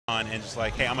and just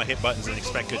like, hey, I'm gonna hit buttons and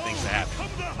expect good things to happen.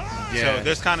 Yeah. So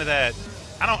there's kind of that.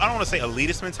 I don't want to say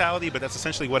elitist mentality, but that's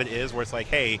essentially what it is. Where it's like,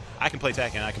 hey, I can play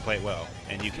Tekken, I can play it well,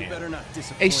 and you can't.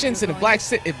 Hey Shinson, if Black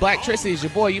Trissy is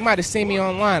your boy, you might have seen me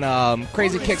online.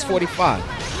 Crazy Kicks 45.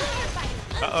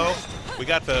 We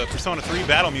got the Persona 3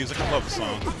 battle music. I love the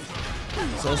song.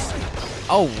 So,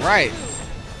 oh right.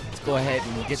 Let's go ahead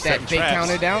and get that fake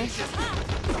counter down.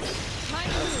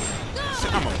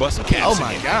 I'm a busting caps. Oh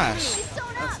my gosh.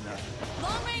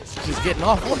 Just getting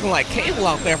off, looking like Cable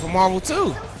out there from Marvel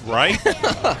 2. Right?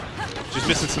 Just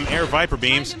missing some air Viper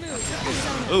beams.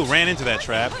 Ooh, ran into that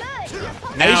trap.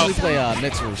 Now, I usually play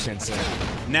Mitsuru Shinsen.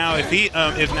 Now, if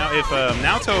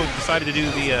Naoto decided to do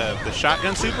the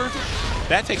shotgun super,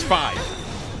 that takes 5.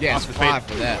 Yeah, it's 5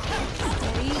 for that.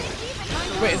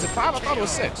 Wait, is it 5? I thought it was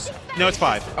 6. No, it's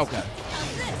 5. Okay.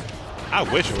 I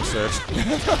wish it was 6.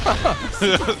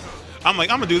 I'm like,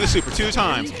 I'm gonna do this super 2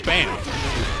 times. Bam.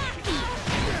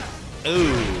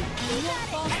 Ooh.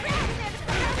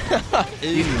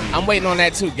 I'm waiting on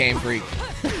that too, Game Freak.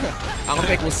 I don't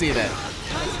think we'll see that.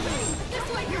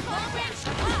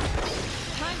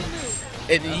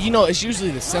 You know, it's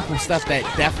usually the simple stuff that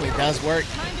definitely does work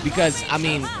because, I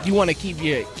mean, you want to keep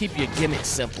your gimmicks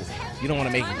simple. You don't want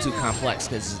to make them too complex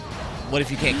because what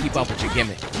if you can't keep up with your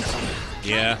gimmick?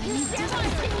 Yeah.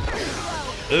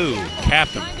 Ooh,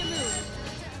 capped him.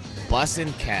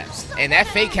 Busting caps. And that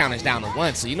fake counter's down to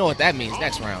 1, so you know what that means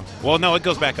next round. Well, no, it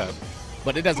goes back up.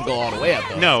 But it doesn't go all the way up,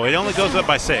 though. No, it only goes up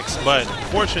by 6. But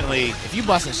fortunately, if you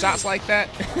busting shots like that,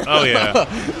 oh yeah,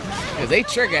 because they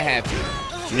trigger happy.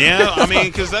 Yeah, I mean,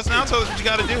 because that's what you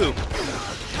got to do.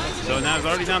 So now it's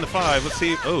already down to 5. Let's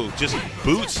see. Oh, just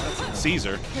boots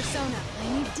Caesar.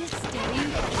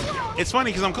 It's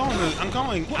funny because I'm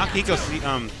calling Akihiko's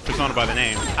persona by the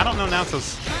name. I don't know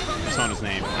Naoto's persona's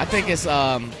name. I think it's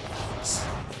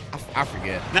I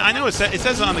forget. Now I know it says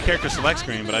it on the character select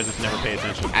screen, but I just never pay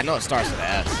attention. I know it starts with an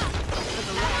S.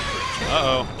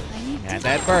 Uh-oh. Got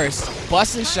that burst.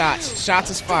 Busting shots. Shots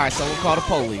is fired. Someone call the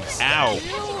police. Ow.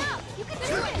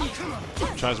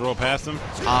 Tries to roll past him.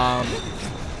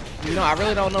 You know, I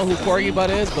really don't know who Corgi Butt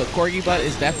is, but Corgi Butt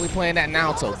is definitely playing that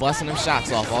Naoto, busting them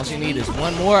shots off. All you need is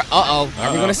one more. Are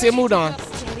we going to see a Mudon?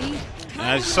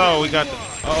 As you saw, we got the...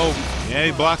 Yeah,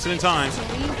 he blocks it in time.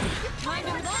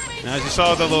 Now, as you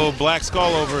saw the little black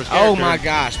skull over his character. Oh my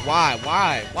gosh, why?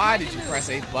 Why did you press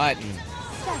a button?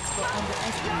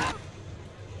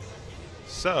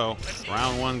 So,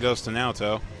 round 1 goes to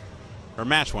Naoto. Or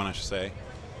match 1, I should say.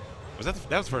 That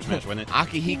was the first match, wasn't it?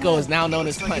 Akihiko is now known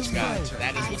as Punch God.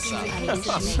 That is what's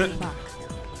up.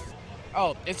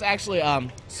 Oh, it's actually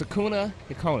Sukuna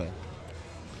Hikona.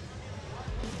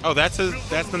 Oh, that's the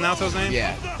Naoto's name?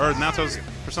 Yeah. Or Naoto's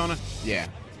persona? Yeah.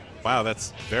 Wow,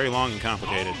 that's very long and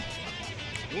complicated.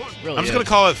 Really I'm just gonna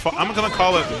call it. I'm gonna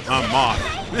call it moth.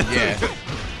 Yeah.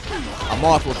 A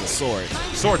moth with a sword.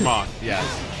 Sword moth. Yes.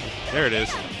 There it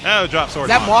is. Oh, drop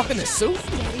sword. Is that moth in a suit?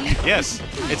 Yes.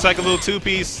 It's like a little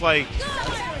 2-piece, like,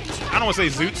 I don't want to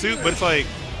say zoot suit, but it's like,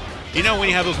 you know when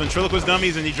you have those ventriloquist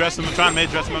dummies and you dress them, try to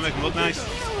dress them up, make them look nice?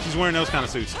 She's wearing those kind of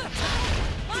suits.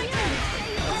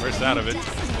 Burst out of it.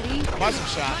 Busting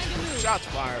shots. Shots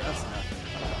fired.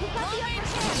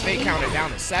 Fake counter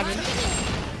down to 7. Ooh.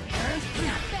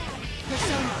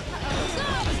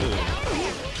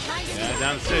 Yeah,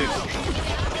 down to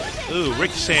 6. Ooh,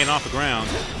 ricocheting off the ground.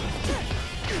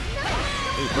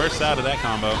 Ooh, bursts out of that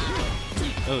combo.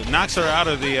 Ooh, knocks her out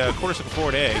of the quarter circle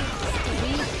forward A.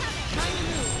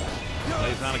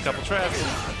 Lays down a couple traps.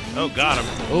 Oh, got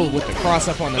him. Ooh, with the cross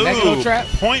up on the Megalo trap.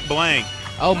 Point blank.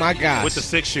 Oh my gosh. With the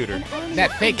 6-shooter.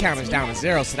 That fake counter's down to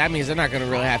 0, so that means they're not going to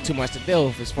really have too much to deal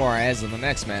with as far as in the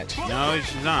next match. No,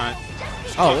 it's not.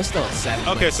 Oh, it's still at 7.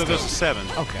 Okay, so there's a 7.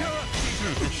 Okay.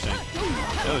 Interesting.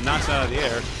 Oh, knocks out of the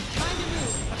air.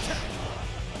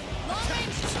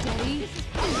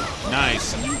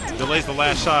 Nice. Delays the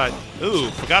last shot.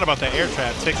 Ooh, forgot about that air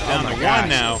trap. Takes it down to 1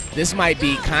 now. This might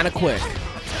be kind of quick.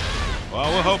 Well,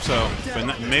 we'll hope so,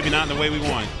 but maybe not in the way we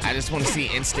want. I just want to see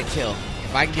instant kill.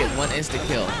 If I can get 1 instant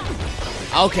kill.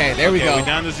 Okay, there we go. We're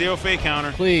down to 0 fake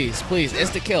counter. Please, please,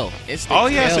 instant kill. Instant All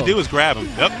he has to do is grab him.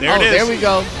 Yep, there it is. There we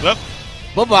go. Yep.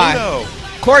 Bye-bye.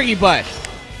 Corgi Butt.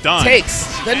 Done. Takes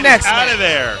the next out of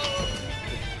there.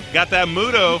 Got that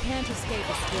Mudo.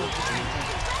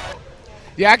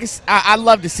 Yeah, I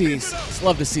love to see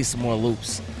some more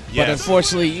loops. Yes. But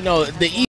unfortunately, you know, the